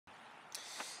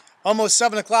Almost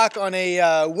 7 o'clock on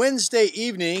a Wednesday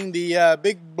evening. The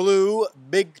Big Blue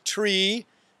Big Tree,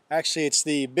 actually it's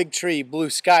the Big Tree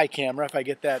Blue Sky camera, if I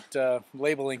get that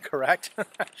labeling correct.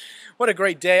 What a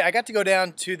great day. I got to go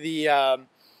down to the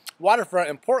waterfront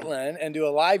in Portland and do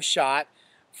a live shot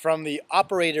from the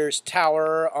operator's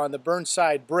tower on the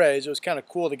Burnside Bridge. It was kind of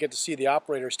cool to get to see the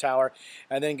operator's tower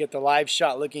and then get the live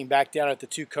shot looking back down at the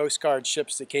two Coast Guard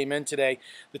ships that came in today.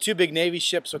 The two big Navy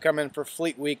ships will come in for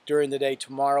Fleet Week during the day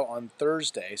tomorrow on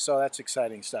Thursday, so that's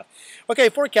exciting stuff. Okay,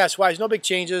 forecast-wise, no big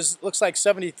changes. Looks like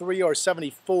 73 or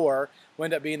 74 will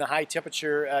end up being the high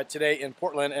temperature today in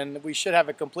Portland, and we should have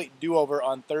a complete do-over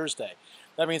on Thursday.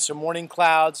 That means some morning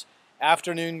clouds,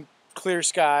 afternoon clear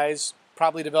skies,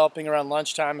 probably developing around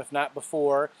lunchtime, if not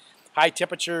before. High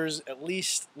temperatures, at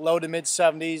least low to mid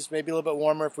 70s, maybe a little bit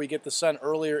warmer if we get the sun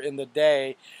earlier in the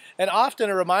day. And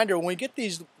often a reminder, when we get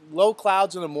these low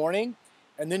clouds in the morning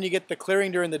and then you get the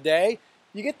clearing during the day,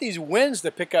 you get these winds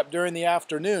that pick up during the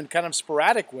afternoon, kind of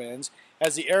sporadic winds,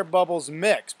 as the air bubbles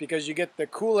mix, because you get the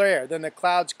cooler air, then the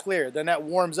clouds clear, then that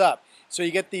warms up. So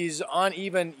you get these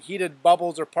uneven heated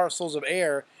bubbles or parcels of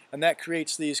air, and that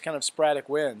creates these kind of sporadic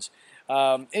winds.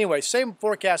 Anyway, same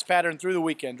forecast pattern through the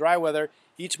weekend. Dry weather.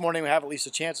 Each morning we have at least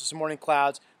a chance of some morning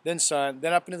clouds, then sun,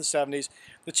 then up into the 70s.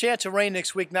 The chance of rain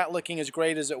next week not looking as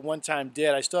great as it one time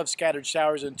did. I still have scattered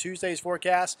showers in Tuesday's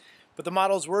forecast, but the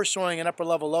models were showing an upper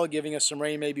level low, giving us some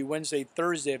rain maybe Wednesday,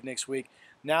 Thursday of next week.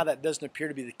 Now that doesn't appear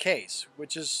to be the case,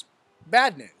 which is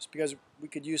bad news because we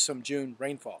could use some June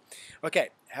rainfall. Okay,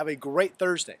 have a great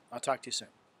Thursday. I'll talk to you soon.